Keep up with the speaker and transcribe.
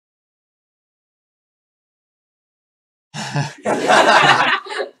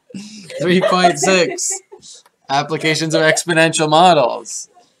3.6 Applications of exponential models.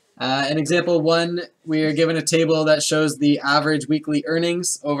 In example 1, we are given a table that shows the average weekly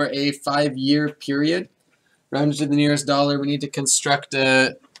earnings over a 5-year period. Rounded to the nearest dollar, we need to construct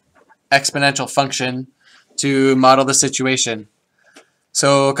a exponential function to model the situation.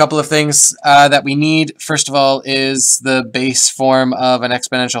 So a couple of things that we need, first of all, is the base form of an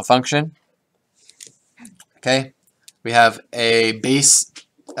exponential function. Okay, we have a base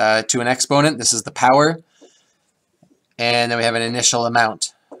to an exponent. This is the power. And then we have an initial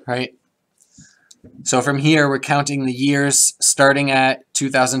amount, right? So from here, we're counting the years starting at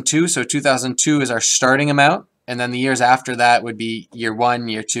 2002. So 2002 is our starting amount. And then the years after that would be year 1,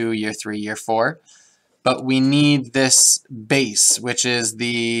 year 2, year 3, year 4. But we need this base, which is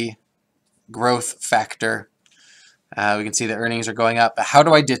the growth factor. We can see the earnings are going up. But how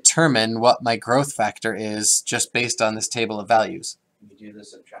do I determine what my growth factor is just based on this table of values? You do the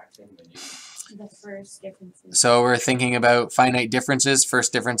subtracting when you... The first differences. So we're thinking about finite differences,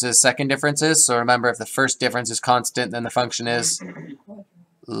 first differences, second differences. So remember, if the first difference is constant, then the function is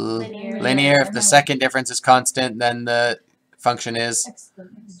linear. If the second difference is constant, then the function is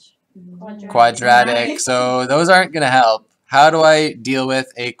quadratic. So those aren't going to help. How do I deal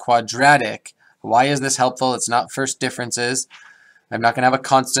with a quadratic? Why is this helpful? It's not first differences. I'm not going to have a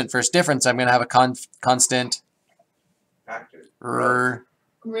constant first difference. I'm going to have a constant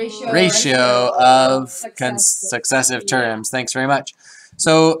ratio of successive terms. Thanks very much.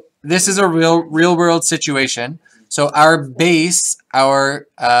 So this is a real world situation. So our base, our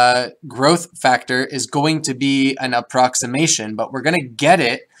growth factor is going to be an approximation, but we're going to get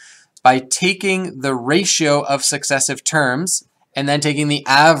it by taking the ratio of successive terms and then taking the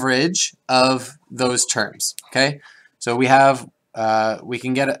average of those terms. Okay, so we have we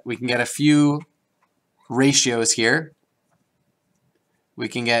can get a few ratios here. We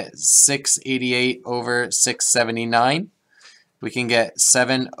can get 688 over 679. We can get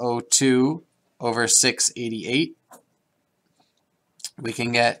 702 over 688. We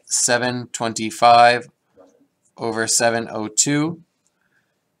can get 725 over 702.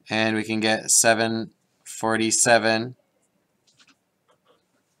 And we can get 747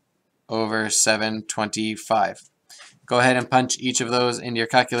 over 725. Go ahead and punch each of those into your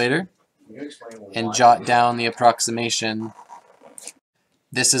calculator and jot down the approximation.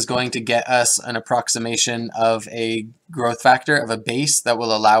 This is going to get us an approximation of a growth factor, of a base that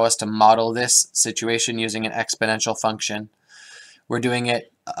will allow us to model this situation using an exponential function. We're doing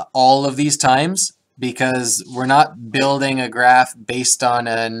it all of these times because we're not building a graph based on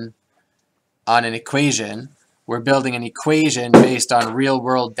an equation. We're building an equation based on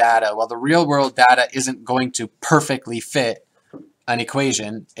real-world data. Well, the real-world data isn't going to perfectly fit an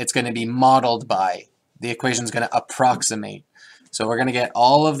equation. It's going to be modeled by. The equation is going to approximate. So we're going to get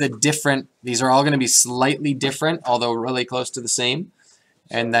all of the different, these are all going to be slightly different, although really close to the same.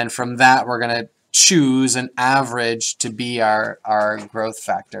 And then from that, we're going to choose an average to be our growth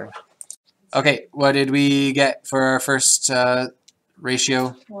factor. Okay, what did we get for our first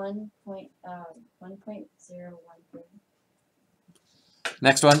ratio? 1.013.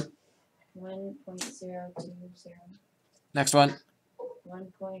 Next one. 1.020. Next one.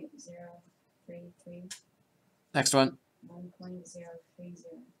 1.033. Next one. 1.030.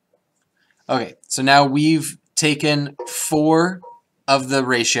 Okay, so now we've taken 4 of the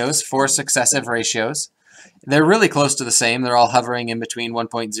ratios, 4 successive ratios. They're really close to the same. They're all hovering in between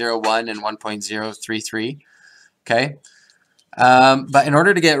 1.01 and 1.033. Okay, but in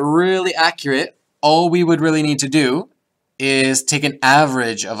order to get really accurate, all we would really need to do is take an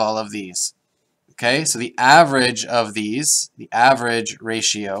average of all of these. Okay, so the average of these, the average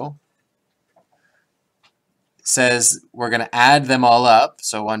ratio, says we're going to add them all up.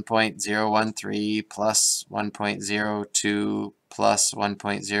 So 1.013 plus 1.02 plus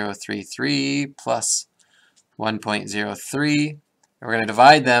 1.033 plus 1.03. And we're going to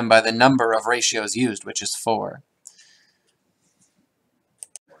divide them by the number of ratios used, which is 4.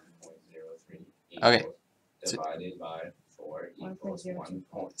 Okay. Divided by 4 equals 1.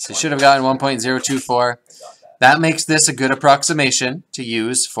 So you should have gotten 1.024. That makes this a good approximation to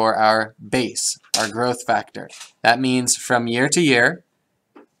use for our base, our growth factor. That means from year to year,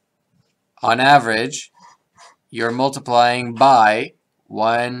 on average, you're multiplying by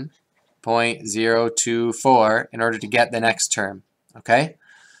 1.024 in order to get the next term. Okay?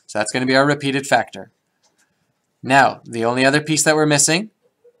 So that's going to be our repeated factor. Now, the only other piece that we're missing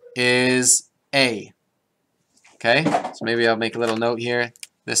is A. Okay? So maybe I'll make a little note here.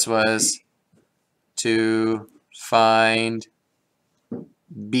 This was to find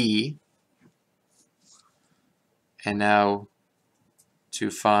B, And now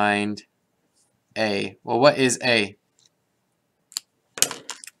to find A. Well, what is A?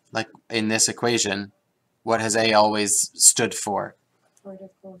 Like in this equation, what has A always stood for?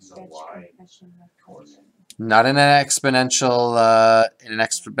 Vertical stretch Y compression course. Not in an exponential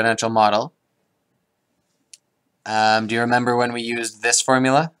model. Do you remember when we used this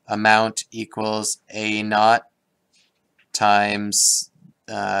formula? Amount equals A naught times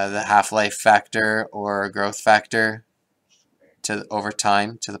the half-life factor or growth factor to over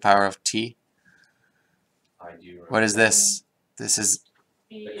time to the power of t. I do What is remember. this? This is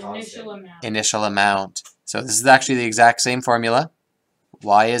The constant. initial amount. initial amount. So this is actually the exact same formula.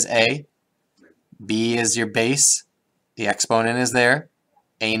 Y is A, B is your base, the exponent is there,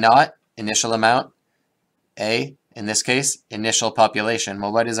 A naught, initial amount, A, in this case, initial population.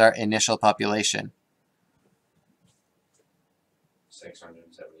 Well, what is our initial population?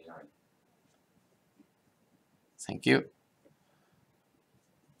 679. Thank you.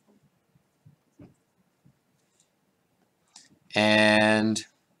 And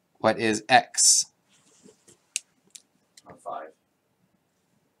what is X? 5.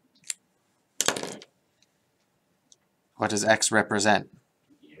 What does X represent?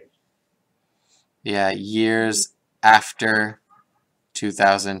 Years. Yeah, years after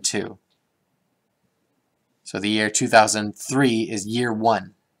 2002. So the year 2003 is year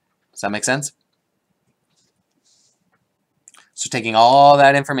 1. Does that make sense? So taking all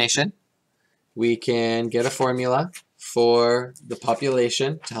that information, we can get a formula for the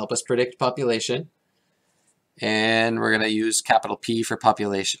population to help us predict population. And we're going to use capital P for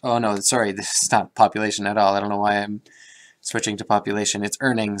population. Oh no, sorry, this is not population at all. I don't know why I'm switching to population. It's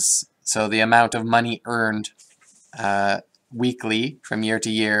earnings. So the amount of money earned weekly from year to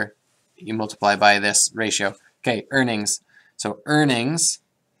year, you multiply by this ratio. Okay, earnings. So earnings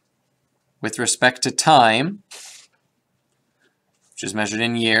with respect to time, which is measured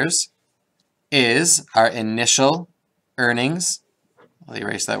in years, is our initial earnings. I'll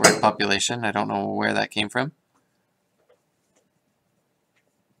erase that word population. I don't know where that came from.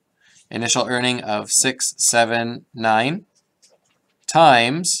 Initial earning of 679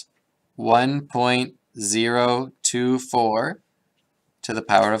 times 1.024 to the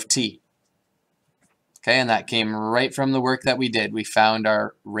power of t. Okay, and that came right from the work that we did. We found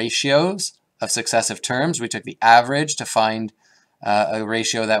our ratios of successive terms. We took the average to find a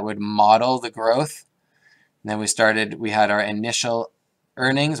ratio that would model the growth. And then we had our initial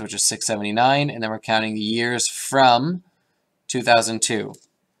earnings, which is 679, and then we're counting the years from 2002.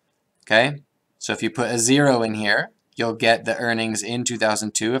 Okay, so if you put a 0 in here, you'll get the earnings in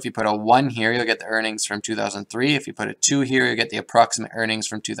 2002. If you put a 1 here, you'll get the earnings from 2003. If you put a 2 here, you'll get the approximate earnings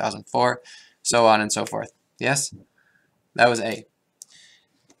from 2004, so on and so forth. Yes? That was A.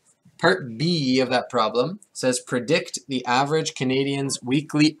 Part B of that problem says predict the average Canadian's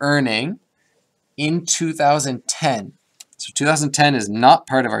weekly earning in 2010. So 2010 is not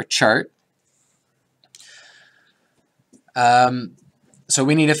part of our chart. So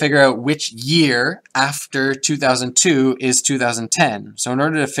we need to figure out which year after 2002 is 2010. So in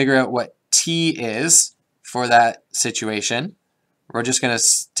order to figure out what T is for that situation, we're just going to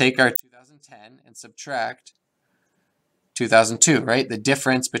take our 2010 and subtract 2002, right? The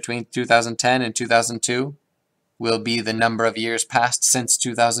difference between 2010 and 2002 will be the number of years passed since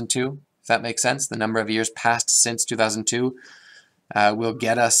 2002. If that makes sense, the number of years passed since 2002 will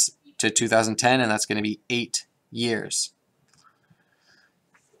get us to 2010, and that's going to be 8 years.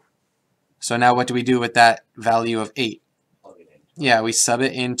 So now what do we do with that value of 8? Yeah, we sub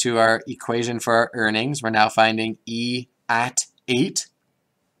it into our equation for our earnings. We're now finding E at 8,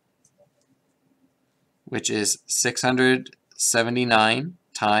 which is 679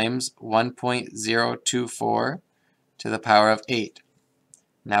 times 1.024 to the power of 8.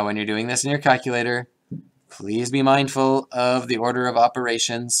 Now when you're doing this in your calculator, please be mindful of the order of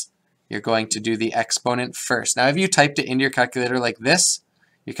operations. You're going to do the exponent first. Now if you typed it into your calculator like this,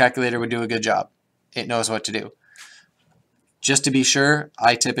 your calculator would do a good job. It knows what to do. Just to be sure,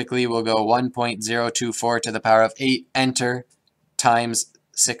 I typically will go 1.024 to the power of 8, enter, times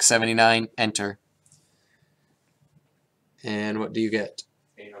 679, enter. And what do you get?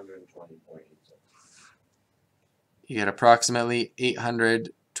 820.86. You get approximately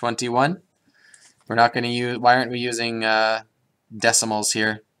 821. We're not going to use, why aren't we using decimals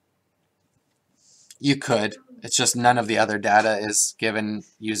here? You could. It's just none of the other data is given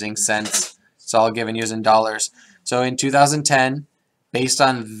using cents. It's all given using dollars. So in 2010, based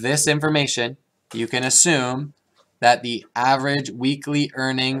on this information, you can assume that the average weekly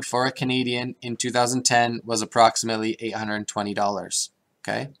earning for a Canadian in 2010 was approximately $820.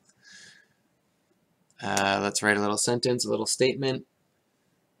 Okay. Let's write a little sentence, a little statement.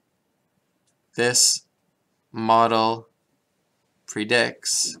 This model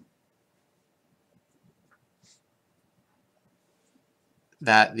predicts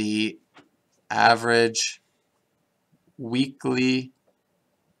that the average weekly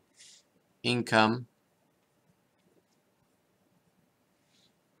income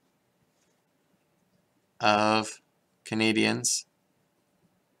of Canadians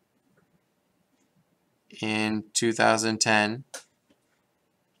in 2010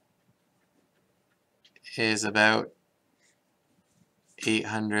 is about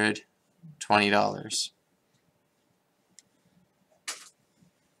 $820.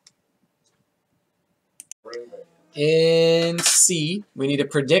 In C, we need to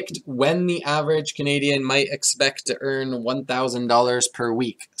predict when the average Canadian might expect to earn $1,000 per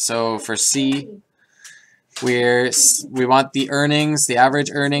week. So for C, we want the earnings, the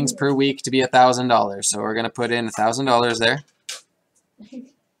average earnings per week to be $1,000. So we're going to put in $1,000 there.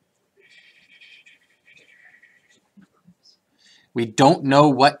 We don't know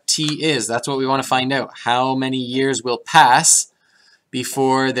what T is. That's what we want to find out. How many years will pass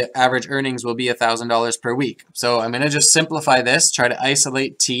before the average earnings will be $1,000 per week? So I'm going to just simplify this, try to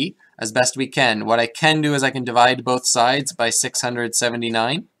isolate T as best we can. What I can do is I can divide both sides by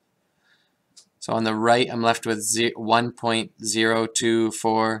 679. So on the right, I'm left with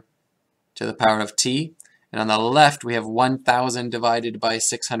 1.024 to the power of T. And on the left, we have 1,000 divided by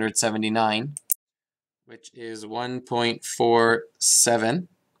 679, which is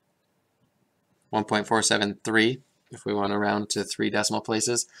 1.473, if we want to round to 3 decimal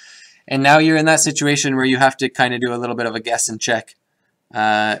places. And now you're in that situation where you have to kind of do a little bit of a guess and check.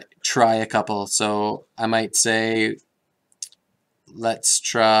 Try a couple. So I might say, let's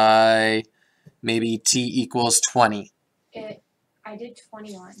try maybe T equals 20. I did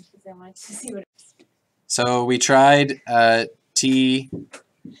 21 because I wanted to see what it was. So we tried T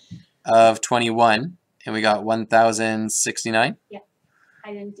of 21, and we got 1,069.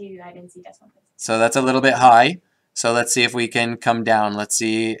 I didn't see decimal places. So that's a little bit high. So let's see if we can come down. Let's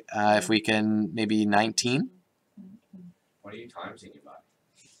see if we can maybe 19. What are you timesing it by?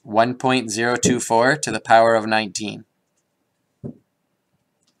 1.024 to the power of 19.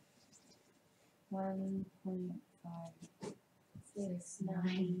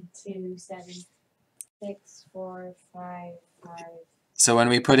 1.5692764555. So when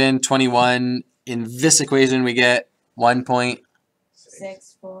we put in 21 in this equation, we get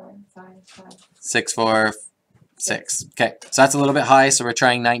 1.6456. Okay, so that's a little bit high. So we're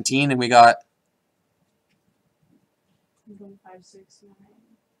trying 19, and we got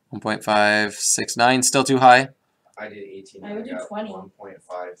 1.569. Still too high. I did 18. I would do got 20.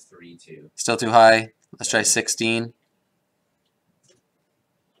 1.532. Still too high. Let's try 16.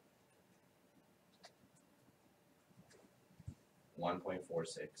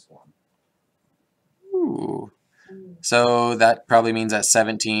 Ooh. So that probably means that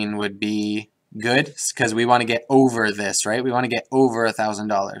 17 would be good, because we want to get over this, right? We want to get over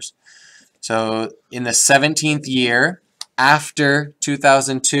 $1,000. So in the 17th year after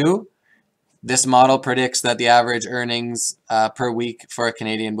 2002, this model predicts that the average earnings per week for a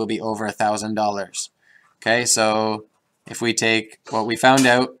Canadian will be over $1,000. Okay, so if we take what we found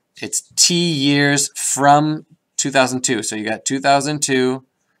out, it's T years from 2002. So you got 2002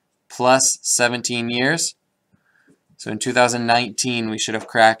 plus 17 years. So in 2019, we should have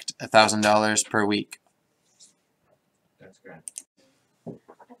cracked $1,000 per week. That's great.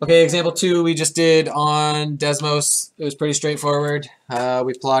 Okay, example 2 we just did on Desmos. It was pretty straightforward.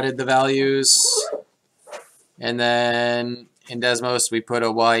 We plotted the values, and then in Desmos we put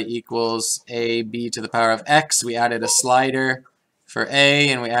a y equals ab to the power of x. We added a slider for a,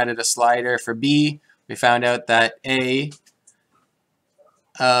 and we added a slider for b. We found out that a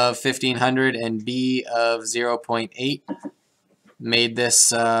of 1,500 and b of 0.8 made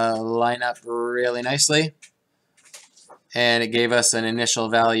this line up really nicely. And it gave us an initial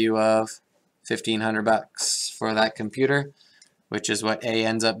value of $1,500 for that computer, which is what A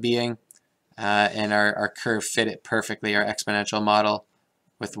ends up being. And our curve fit it perfectly, our exponential model,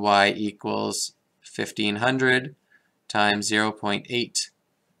 with y equals 1,500 times 0.8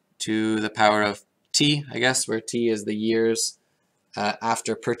 to the power of t, I guess, where t is the years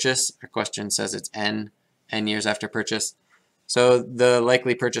after purchase. Our question says it's n years after purchase. So the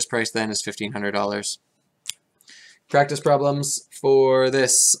likely purchase price then is $1,500. Practice problems for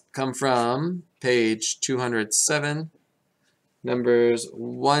this come from page 207, numbers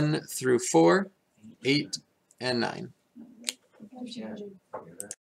 1 through 4, 8, and 9.